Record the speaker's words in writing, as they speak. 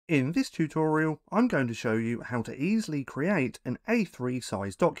In this tutorial, I'm going to show you how to easily create an A3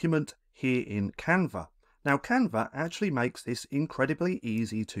 size document here in Canva. Now Canva actually makes this incredibly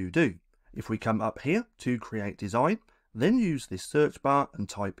easy to do. If we come up here to create design, then use this search bar and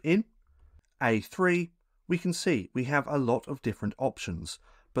type in A3, we can see we have a lot of different options,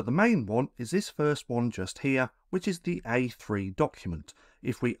 but the main one is this first one just here, which is the A3 document.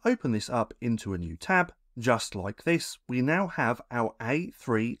 If we open this up into a new tab, just like this, we now have our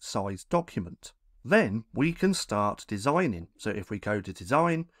A3 size document. Then we can start designing. So if we go to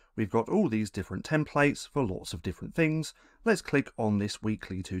design, we've got all these different templates for lots of different things. Let's click on this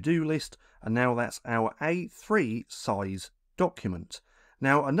weekly to-do list, and now that's our A3 size document.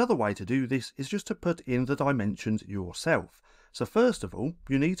 Now another way to do this is just to put in the dimensions yourself. So first of all,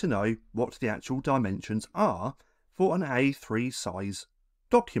 you need to know what the actual dimensions are for an A3 size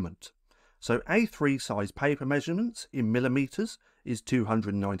document. So A3 size paper measurements in millimeters is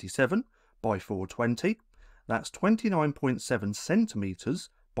 297 by 420. That's 29.7 centimeters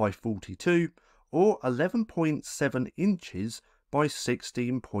by 42, or 11.7 inches by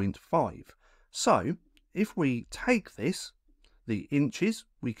 16.5. So if we take this, the inches,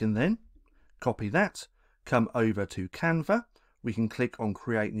 we can then copy that, come over to Canva, we can click on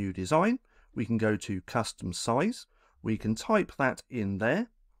create new design, we can go to custom size, we can type that in there,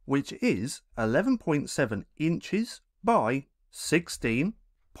 which is 11.7 inches by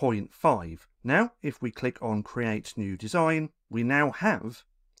 16.5. Now, if we click on create new design, we now have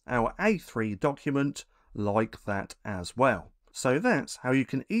our A3 document like that as well. So that's how you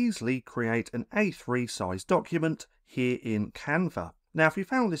can easily create an A3 size document here in Canva. Now, if you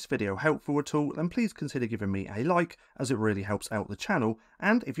found this video helpful at all, then please consider giving me a like, as it really helps out the channel.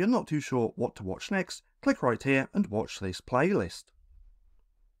 And if you're not too sure what to watch next, click right here and watch this playlist.